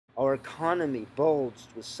Our economy bulged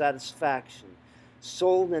with satisfaction,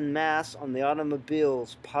 sold en masse on the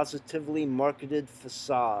automobile's positively marketed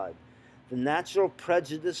facade. The natural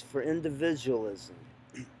prejudice for individualism.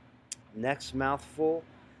 Next mouthful.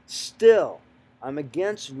 Still, I'm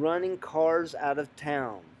against running cars out of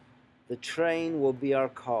town. The train will be our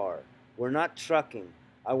car. We're not trucking.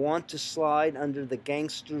 I want to slide under the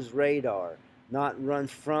gangster's radar, not run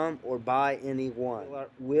from or by anyone.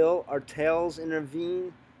 Will our tails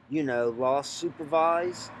intervene? You know, law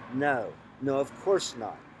supervise? No, no, of course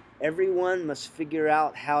not. Everyone must figure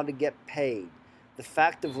out how to get paid. The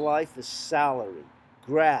fact of life is salary,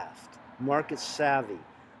 graft, market savvy,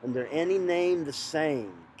 under any name the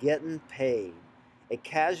same, getting paid. A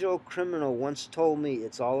casual criminal once told me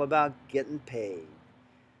it's all about getting paid.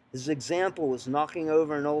 His example was knocking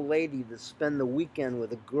over an old lady to spend the weekend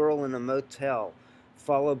with a girl in a motel,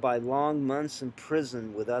 followed by long months in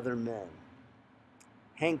prison with other men.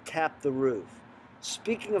 Hank tapped the roof.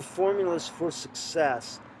 Speaking of formulas for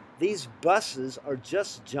success, these buses are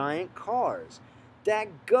just giant cars.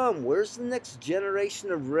 Dadgum, where's the next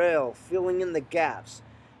generation of rail filling in the gaps?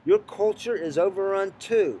 Your culture is overrun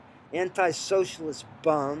too, anti-socialist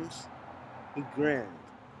bums. He grinned.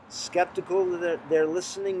 Skeptical that they're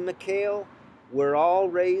listening, Mikhail? We're all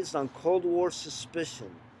raised on Cold War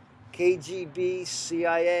suspicion. KGB,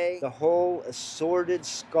 CIA, the whole assorted,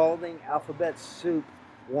 scalding alphabet soup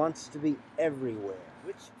wants to be everywhere,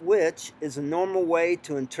 which is a normal way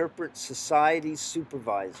to interpret society's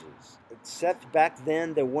supervisors. Except back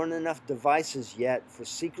then there weren't enough devices yet for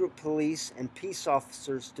secret police and peace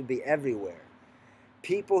officers to be everywhere.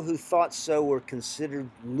 People who thought so were considered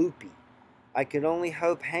loopy. I could only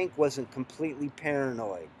hope Hank wasn't completely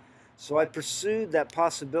paranoid, so I pursued that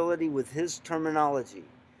possibility with his terminology,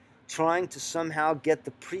 trying to somehow get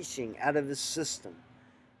the preaching out of his system.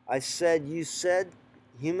 I said, you said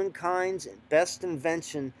humankind's best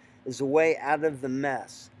invention is a way out of the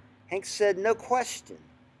mess. Hank said, no question.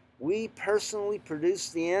 We personally produce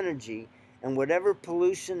the energy, and whatever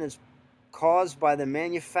pollution is caused by the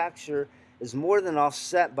manufacturer is more than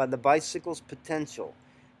offset by the bicycle's potential.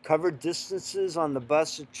 Cover distances on the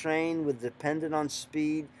bus or train with dependent on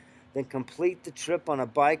speed, then complete the trip on a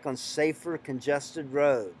bike on safer, congested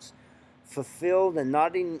roads. Fulfilled and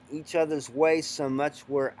not in each other's way so much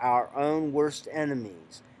we're our own worst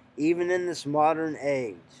enemies, even in this modern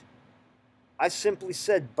age. I simply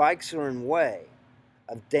said bikes are in way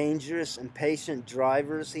of dangerous, impatient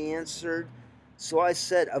drivers, he answered. So I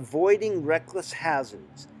said avoiding reckless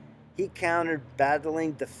hazards. He countered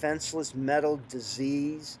battling defenseless metal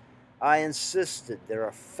disease. I insisted there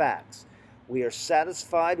are facts. We are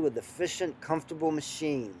satisfied with efficient, comfortable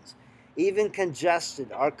machines. Even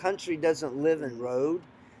congested, our country doesn't live in road.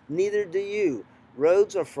 Neither do you.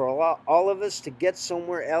 Roads are for all of us to get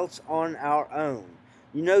somewhere else on our own.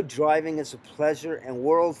 You know driving is a pleasure and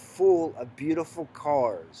world full of beautiful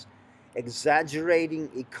cars, exaggerating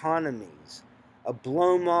economies,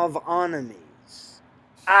 Oblomov enemies.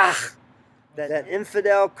 Ah! That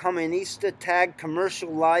infidel communista tagged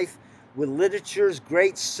commercial life with literature's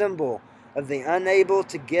great symbol of the unable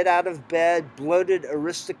to get out of bed, bloated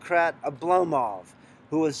aristocrat Oblomov,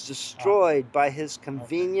 who was destroyed by his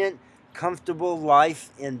convenient, comfortable life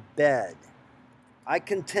in bed. I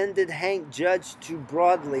contended Hank judged too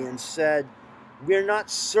broadly and said, we're not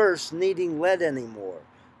serfs needing lead anymore,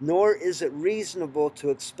 nor is it reasonable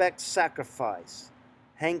to expect sacrifice.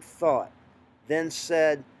 Hank thought, then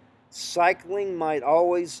said, cycling might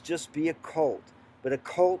always just be a cult, but a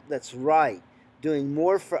cult that's right, doing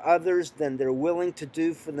more for others than they're willing to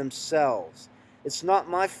do for themselves. It's not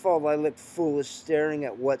my fault I look foolish staring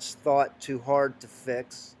at what's thought too hard to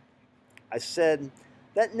fix. I said,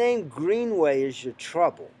 that name Greenway is your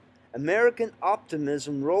trouble. American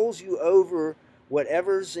optimism rolls you over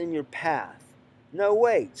whatever's in your path. No,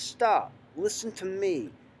 wait, stop. Listen to me.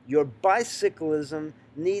 Your bicyclism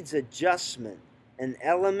needs adjustment, an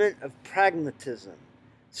element of pragmatism.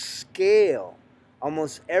 Scale.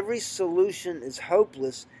 Almost every solution is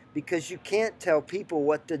hopeless because you can't tell people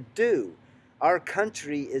what to do. Our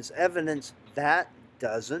country is evidence that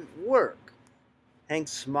doesn't work. Hank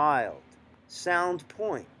smiled. Sound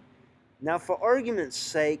point. Now, for argument's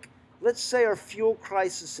sake, let's say our fuel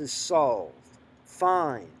crisis is solved.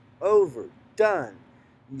 Fine. Over. Done.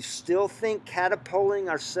 You still think catapulting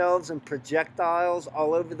ourselves in projectiles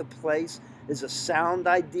all over the place is a sound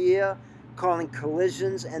idea? Calling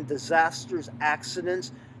collisions and disasters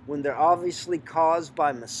accidents when they're obviously caused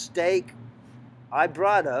by mistake? I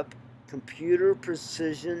brought up computer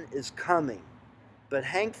precision is coming, but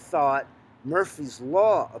Hank thought Murphy's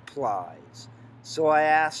Law applies. So I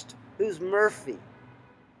asked, who's Murphy?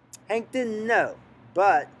 Hank didn't know,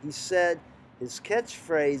 but he said his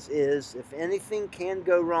catchphrase is, if anything can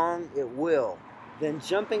go wrong, it will. Then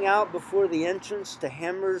jumping out before the entrance to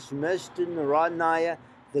Hammer's Mesjid Narodnaya,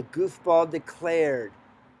 the goofball declared,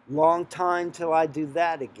 "Long time till I do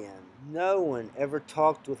that again." No one ever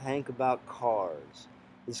talked with Hank about cars.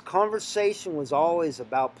 His conversation was always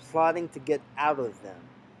about plotting to get out of them.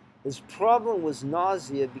 His problem was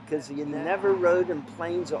nausea because he never rode in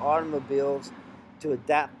planes or automobiles to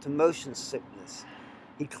adapt to motion sickness.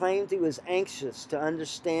 He claimed he was anxious to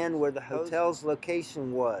understand where the hotel's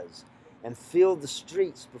location was and feel the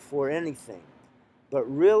streets before anything. But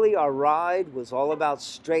really, our ride was all about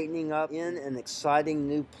straightening up in an exciting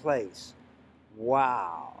new place.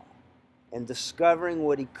 Wow. And discovering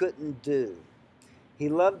what he couldn't do. He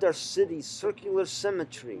loved our city's circular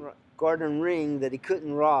symmetry, garden ring that he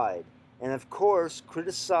couldn't ride, and of course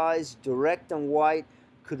criticized direct and white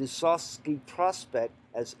Kudusovsky Prospect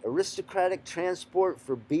as aristocratic transport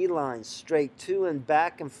for beelines straight to and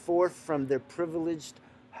back and forth from their privileged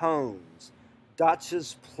homes.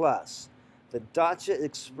 Dachas Plus. The Dacha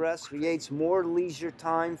Express creates more leisure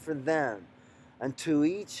time for them, and to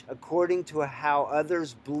each according to how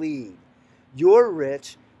others bleed. Your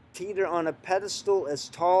rich teeter on a pedestal as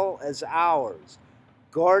tall as ours.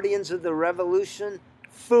 Guardians of the revolution,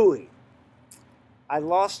 phooey. I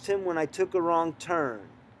lost him when I took a wrong turn,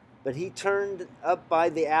 but he turned up by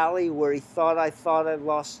the alley where he thought I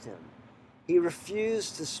lost him. He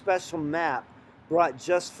refused the special map brought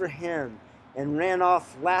just for him and ran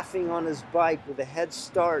off laughing on his bike with a head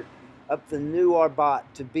start up the new Arbat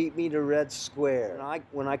to beat me to Red Square.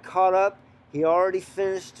 When I caught up, he already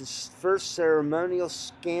finished his first ceremonial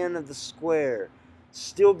scan of the square.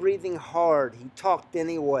 Still breathing hard, he talked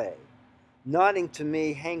anyway. Nodding to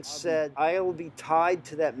me, Hank said, "I'll be tied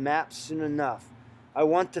to that map soon enough. I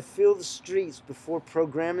want to feel the streets before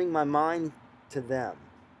programming my mind to them.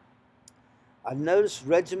 I've noticed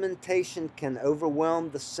regimentation can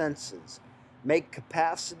overwhelm the senses, make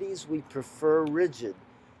capacities we prefer rigid,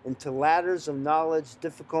 into ladders of knowledge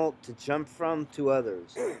difficult to jump from to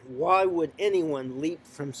others. Why would anyone leap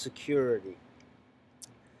from security?"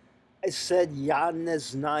 I said, "Ya ne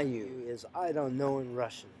znаю," is "I don't know" in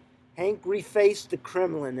Russian. Hank refaced the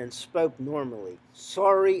Kremlin and spoke normally.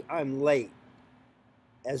 "Sorry, I'm late."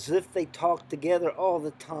 As if they talked together all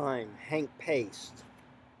the time, Hank paced,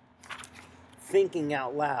 thinking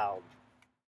out loud.